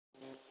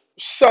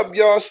What's up,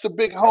 y'all? It's the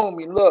big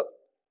homie. Look,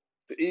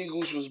 the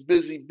Eagles was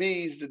busy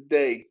bees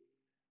today,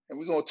 and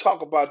we're gonna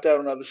talk about that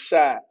on the other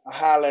side. I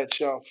holla at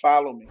y'all.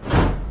 Follow me. It's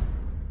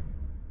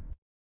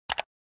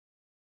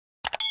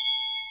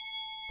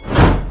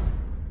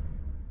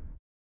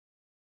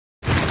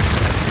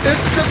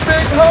the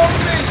big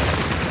homie.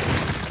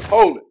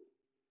 Hold it.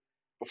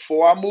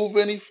 Before I move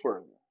any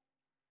further,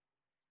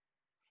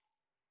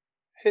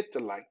 hit the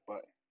like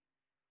button.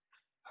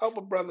 Help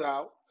a brother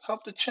out.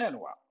 Help the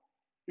channel out.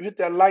 You hit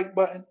that like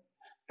button,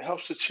 it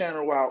helps the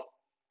channel out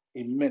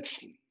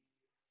immensely.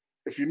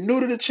 If you're new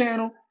to the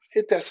channel,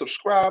 hit that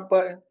subscribe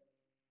button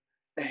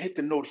and hit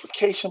the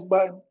notification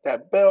button,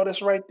 that bell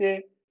that's right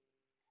there.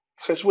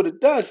 Because what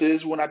it does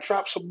is when I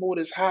drop some more of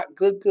this hot,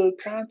 good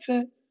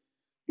content,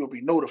 you'll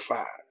be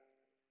notified.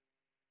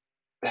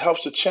 It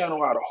helps the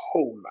channel out a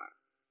whole lot.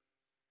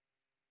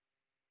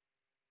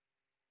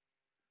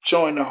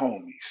 Join the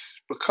homies.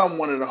 Become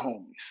one of the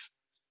homies.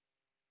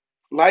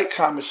 Like,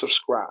 comment,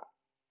 subscribe.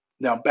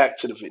 Now back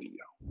to the video.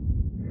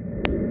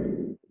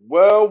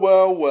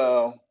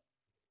 Well.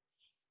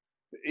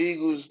 The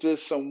Eagles did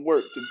some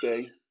work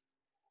today.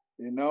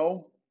 You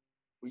know,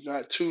 we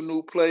got two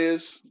new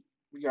players.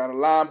 We got a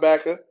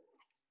linebacker.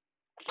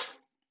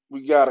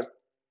 We got a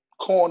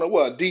corner,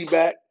 well, a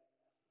D-back.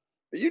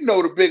 You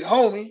know the big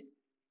homie.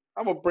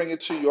 I'm going to bring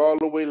it to you all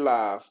the way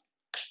live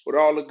with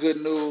all the good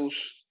news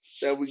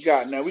that we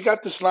got. Now, we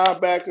got this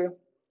linebacker.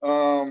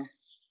 I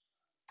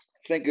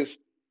think it's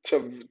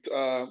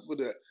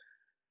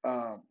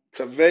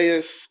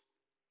Tavius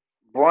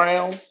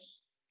Brown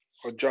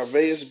or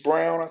Jarvis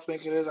Brown, I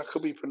think it is. I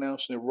could be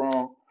pronouncing it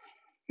wrong.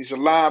 He's a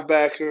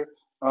linebacker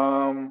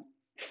um,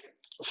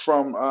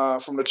 from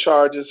the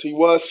Chargers. He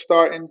was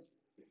starting,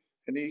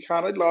 and he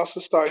kind of lost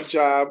the starting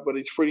job, but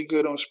he's pretty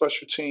good on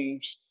special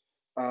teams.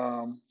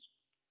 Um,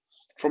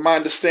 from my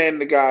understanding,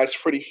 the guy's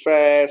pretty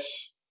fast.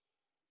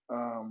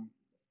 Um,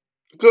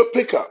 Good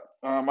pickup.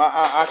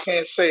 I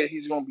can't say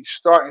he's going to be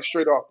starting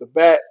straight off the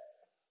bat,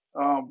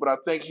 but I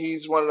think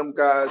he's one of them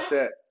guys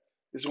that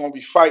is going to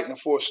be fighting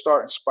for a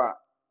starting spot.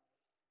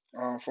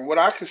 From what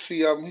I can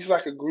see of him, he's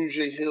like a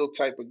Grugier Hill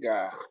type of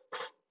guy.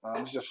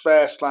 He's a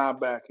fast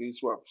linebacker. He's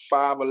what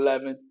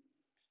 5'11".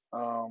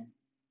 Um,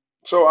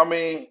 so I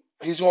mean,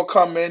 he's gonna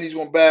come in. He's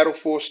gonna battle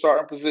for a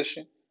starting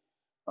position.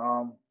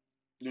 Um,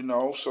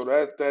 so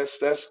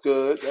that's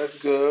good. That's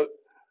good.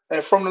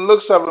 And from the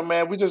looks of it,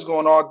 man, we just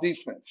going all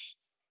defense.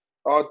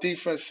 All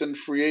defense in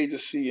free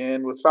agency,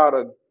 and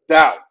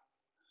doubt,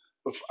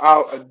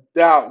 without a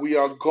doubt, we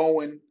are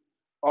going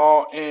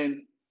all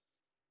in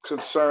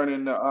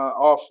concerning the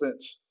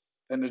offense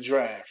in the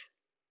draft.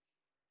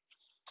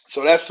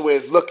 So that's the way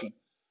it's looking.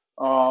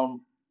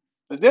 Um,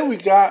 and then we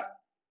got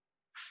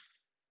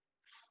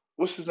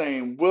what's his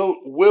name,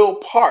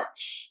 Will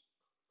Parks.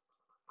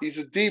 He's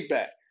a D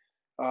back.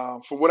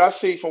 From what I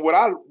see, from what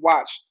I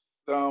watched,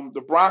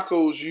 the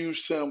Broncos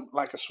used him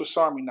like a Swiss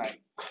Army knife.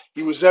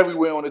 He was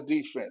everywhere on the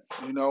defense.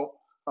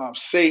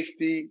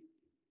 Safety,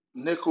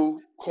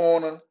 nickel,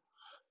 corner.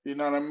 You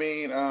know what I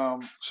mean?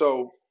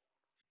 So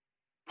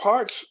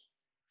Parks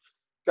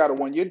got a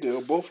 1 year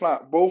deal. Both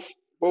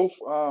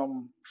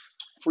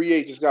free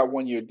agents got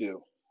 1 year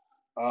deal.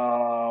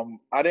 I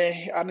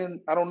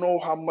don't know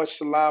how much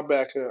the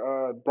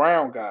linebacker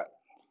Brown got,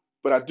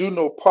 but I do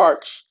know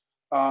Parks.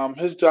 I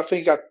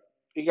think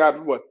he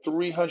got what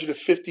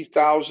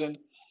 350,000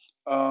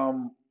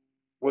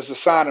 was the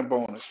signing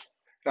bonus.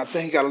 And I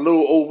think he got a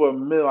little over a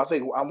mil.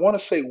 I want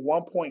to say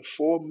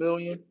 1.4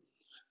 million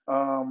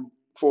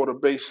for the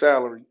base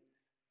salary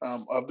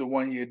of the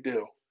 1 year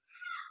deal.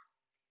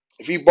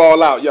 If he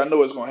ball out, y'all know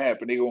what's gonna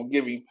happen. They're gonna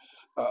give him.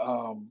 Uh,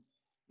 um,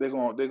 they're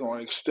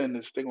gonna extend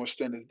this. They're gonna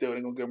extend this deal.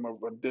 They're gonna give him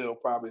a deal,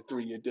 probably a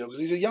 3 year deal, because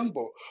he's a young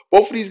boy.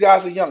 Both of these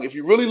guys are young. If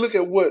you really look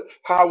at what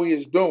Howie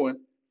is doing,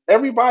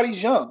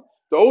 everybody's young.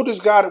 The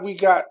oldest guy that we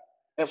got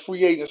in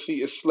free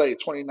agency is Slade,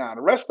 29.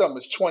 The rest of them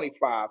is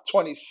 25,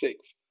 26,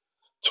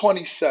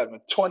 27,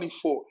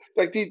 24.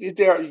 Like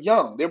they're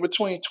young. They're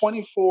between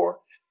 24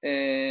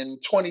 and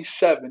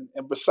 27.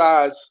 And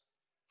besides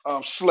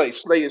Slay.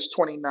 Slay is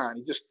 29.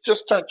 He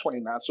just turned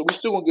 29. So we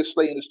still gonna get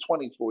Slay in his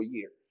 20s for a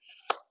year.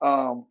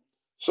 Um,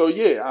 so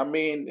yeah, I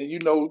mean,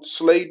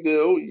 Slay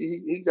deal.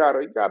 He got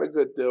a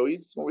good deal.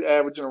 He's gonna be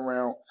averaging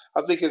around.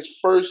 I think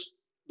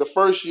the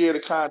first year of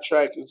the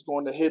contract is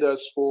going to hit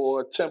us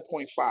for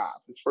 10.5.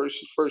 His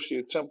first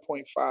year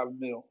 10.5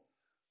 mil.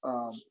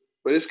 Um,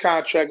 but his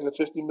contract is a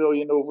 50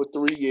 million over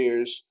 3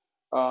 years.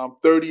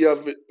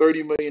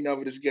 30 million of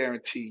it is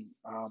guaranteed.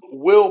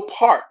 Will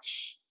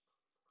Parks.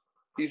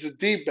 He's a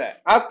D back.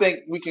 I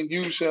think we can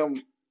use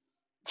him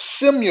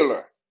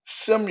similar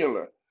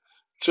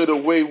to the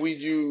way we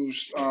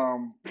use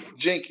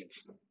Jenkins.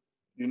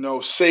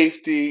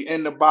 Safety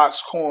in the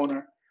box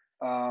corner,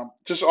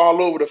 just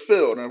all over the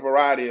field in a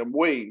variety of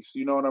ways.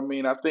 You know what I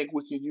mean? I think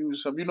we can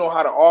use him. You know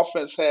how the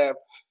offense have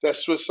that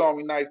Swiss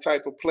Army knife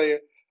type of player.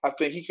 I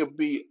think he could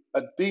be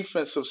a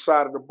defensive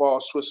side of the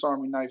ball Swiss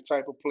Army knife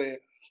type of player,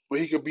 where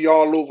he could be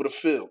all over the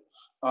field.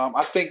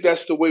 I think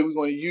that's the way we're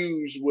going to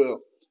use Will.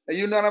 And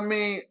you know what I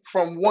mean?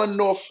 From one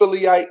North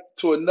Phillyite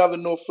to another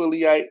North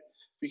Phillyite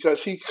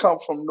because he come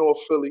from North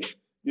Philly.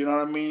 You know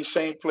what I mean?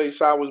 Same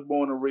place I was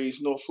born and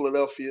raised, North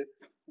Philadelphia.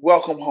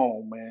 Welcome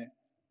home, man.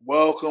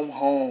 Welcome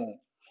home.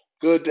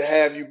 Good to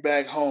have you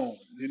back home.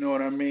 You know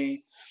what I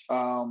mean?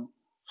 Um,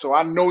 so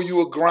I know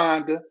you a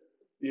grinder.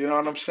 You know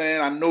what I'm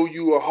saying? I know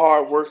you a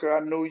hard worker.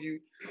 I know you,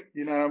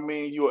 you know what I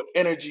mean? You're an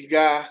energy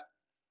guy.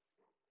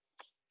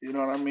 You know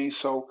what I mean?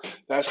 So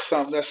that's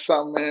something,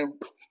 man.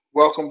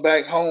 Welcome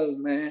back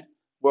home, man.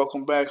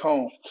 Welcome back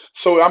home.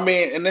 So I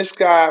mean, and this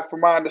guy,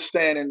 from my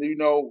understanding,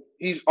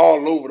 he's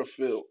all over the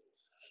field.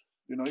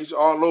 He's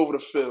all over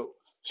the field.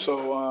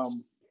 So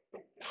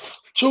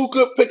two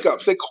good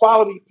pickups. They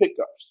quality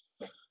pickups.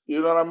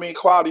 You know what I mean?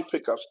 Quality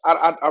pickups.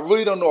 I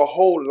really don't know a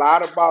whole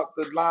lot about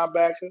the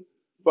linebacker,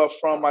 but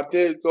from I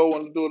did go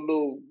and do a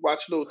little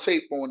watch a little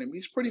tape on him.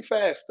 He's pretty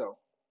fast though.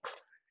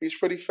 He's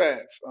pretty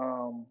fast.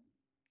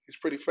 He's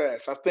pretty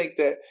fast. I think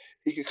that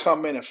he could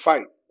come in and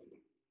fight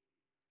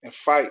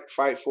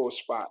for a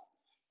spot.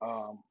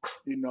 Um,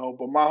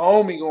 but my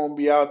homie gonna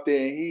be out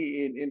there,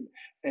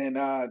 and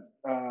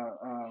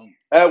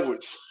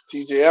Edwards,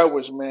 T.J.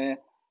 Edwards, man.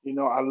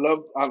 I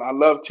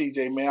love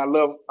T.J. man.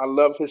 I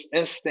love his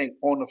instinct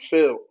on the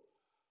field.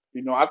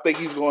 I think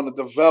he's going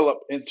to develop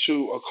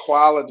into a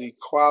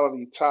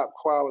top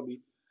quality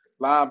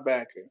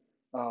linebacker.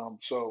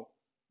 So,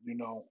 you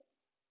know,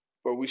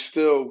 but we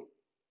still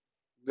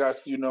got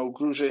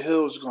Grugier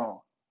Hill's gone.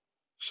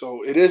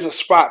 So it is a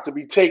spot to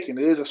be taken.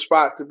 It is a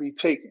spot to be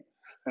taken.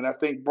 And I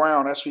think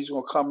Brown, that's who's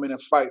going to come in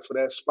and fight for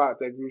that spot,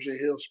 that Grugier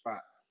Hill spot.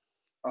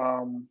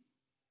 Um,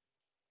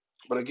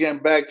 but again,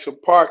 back to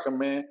Parker,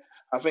 man.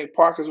 I think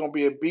Parker's going to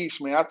be a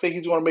beast, man. I think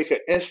he's going to make an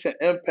instant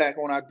impact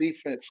on our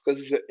defense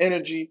because he's an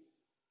energy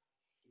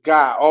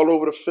guy, all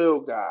over the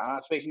field guy.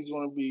 I think he's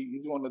going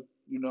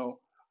to,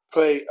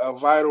 play a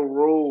vital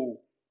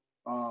role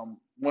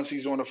once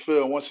he's on the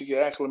field, once he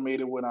get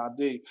acclimated with our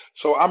D.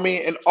 So I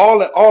mean, in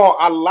all,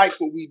 I like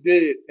what we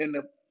did in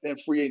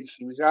free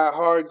agency. We got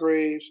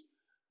Hargraves,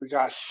 we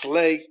got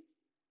Slay.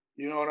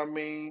 You know what I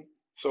mean?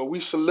 So we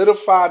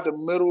solidified the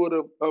middle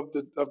of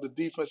the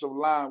defensive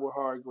line with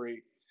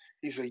Hargrave.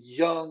 He's a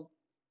young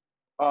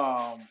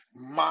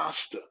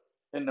monster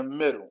in the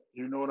middle.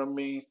 You know what I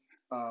mean?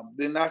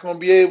 They're not going to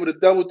be able to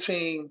double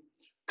team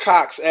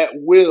Cox at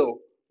will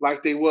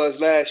like they was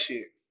last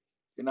year.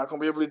 They're not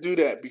going to be able to do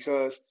that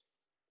because,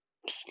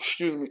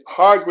 excuse me,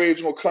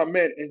 Hargrave's going to come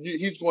in and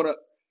he's going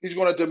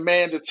to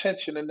demand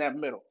attention in that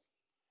middle.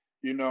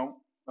 You know,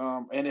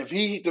 and if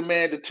he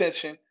demand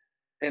attention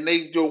and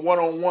they do one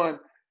on one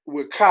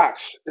with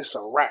Cox, it's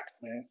a wrap,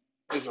 man.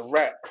 It's a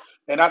wrap.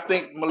 And I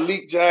think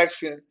Malik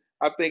Jackson,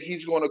 I think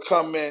he's going to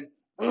come in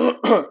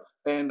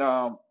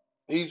and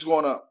he's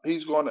gonna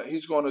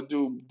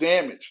do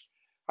damage.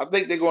 I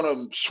think they're going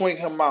to swing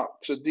him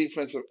out to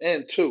defensive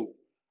end too.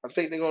 I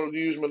think they're going to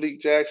use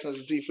Malik Jackson as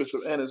a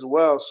defensive end as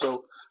well.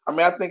 So I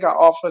mean, I think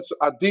our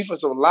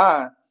defensive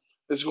line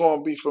is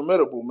going to be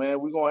formidable,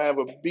 man. We're going to have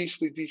a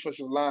beastly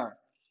defensive line.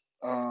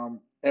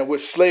 And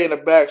with Slay in the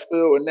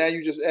backfield, and now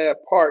you just add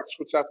Parks,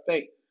 which I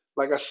think,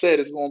 like I said,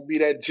 is going to be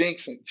that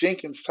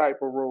Jenkins type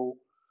of role.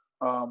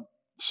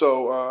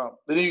 So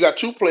then you got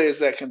two players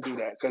that can do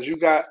that because you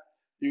got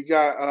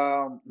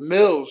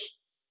Mills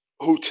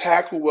who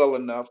tackle well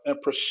enough and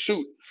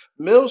pursuit.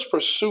 Mills'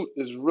 pursuit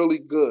is really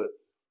good.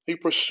 He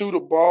pursued the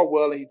ball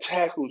well and he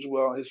tackles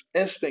well. His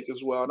instinct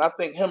is well, and I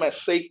think him at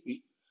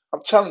safety.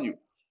 I'm telling you,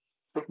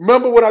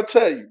 remember what I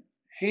tell you.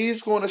 He's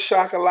going to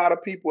shock a lot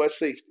of people at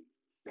safety.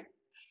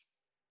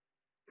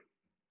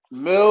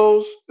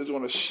 Mills is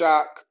going to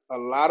shock a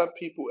lot of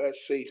people at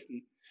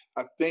safety.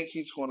 I think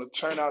he's going to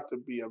turn out to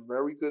be a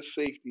very good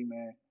safety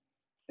man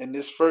in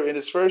his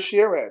first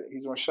year at it.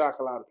 He's going to shock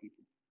a lot of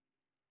people.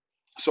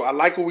 So I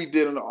like what we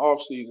did in the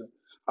offseason.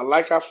 I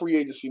like our free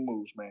agency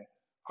moves, man.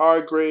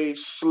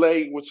 Hargraves,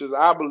 Slay, which is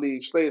I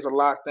believe Slay is a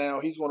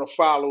lockdown. He's going to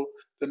follow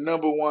the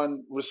number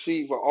one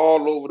receiver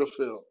all over the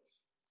field.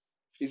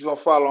 He's going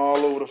to follow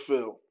all over the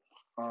field,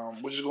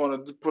 which is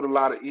going to put a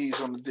lot of ease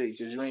on the D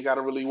because you ain't got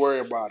to really worry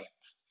about it.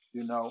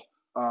 You know,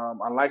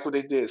 I like what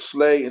they did.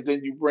 Slay, and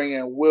then you bring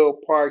in Will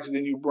Parks, and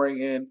then you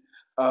bring in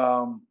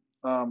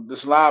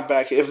this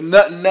linebacker. If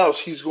nothing else,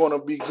 he's going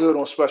to be good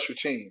on special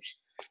teams,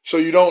 so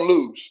you don't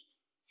lose.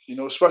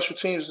 Special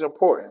teams is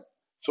important.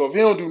 So if he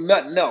don't do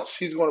nothing else,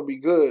 he's going to be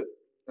good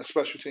in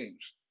special teams.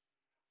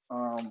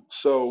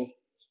 So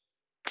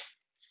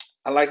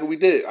I like what we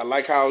did. I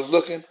like how I was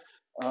looking.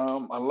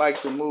 I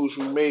like the moves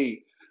we made,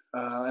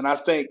 and I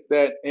think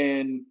that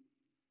in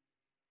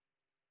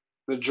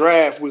the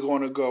draft we're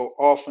going to go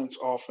offense,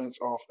 offense,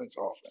 offense,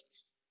 offense.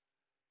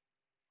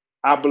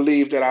 I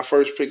believe that our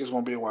first pick is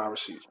going to be a wide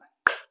receiver.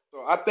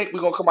 So I think we're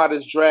going to come out of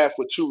this draft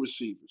with two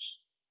receivers.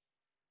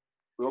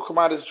 We're going to come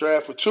out of this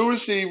draft with two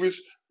receivers.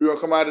 We're going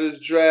to come out of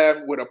this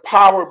draft with a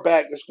power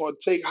back that's going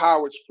to take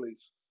Howard's place.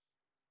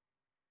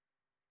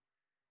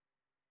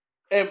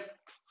 And,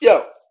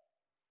 yo,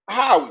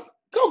 Howie,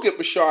 go get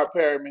Bashard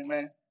Perriman,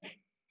 man.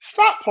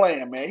 Stop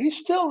playing, man. He's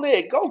still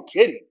there. Go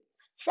get him.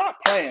 Stop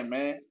playing,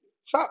 man.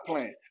 Stop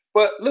playing.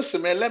 But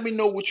listen, man, let me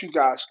know what you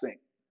guys think.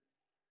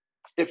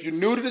 If you're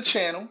new to the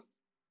channel,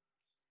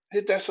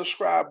 hit that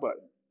subscribe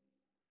button.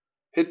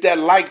 Hit that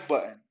like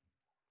button.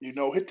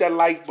 Hit that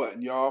like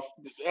button, y'all.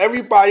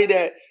 Everybody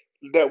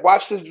that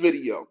watched this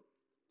video,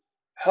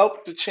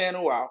 help the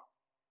channel out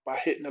by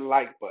hitting the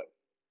like button.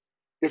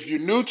 If you're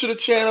new to the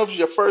channel, if it's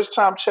your first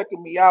time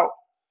checking me out,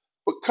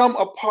 become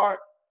a part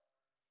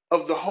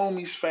of the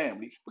homies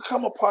family.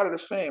 Become a part of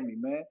the family,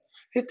 man.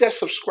 Hit that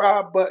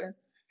subscribe button.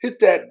 Hit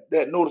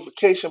that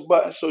notification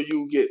button so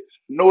you get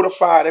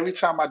notified every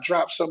time I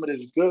drop some of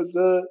this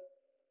good.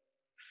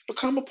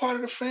 Become a part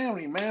of the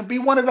family, man. Be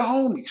one of the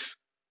homies.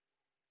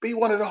 Be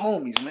one of the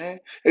homies, man.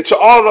 And to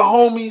all of the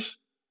homies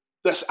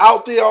that's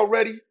out there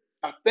already,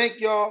 I thank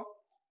y'all.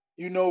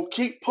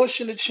 Keep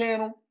pushing the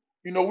channel.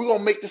 We're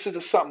gonna make this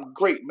into something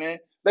great, man.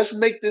 Let's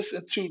make this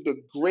into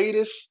the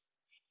greatest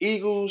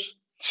Eagles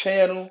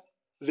channel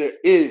there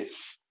is.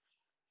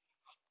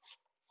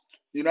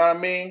 You know what I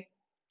mean?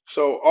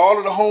 So all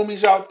of the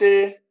homies out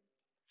there,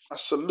 I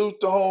salute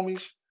the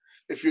homies.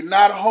 If you're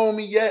not a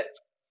homie yet,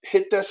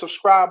 hit that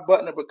subscribe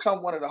button and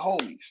become one of the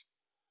homies.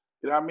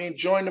 You know what I mean?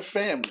 Join the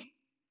family.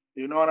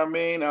 You know what I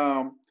mean?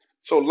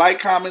 So like,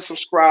 comment,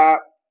 subscribe.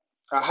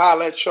 I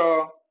holla at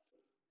y'all.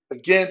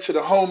 Again, to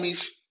the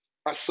homies,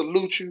 I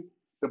salute you.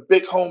 The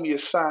big homie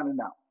is signing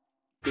out.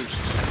 Peace.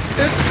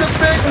 It's the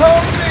big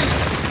homie.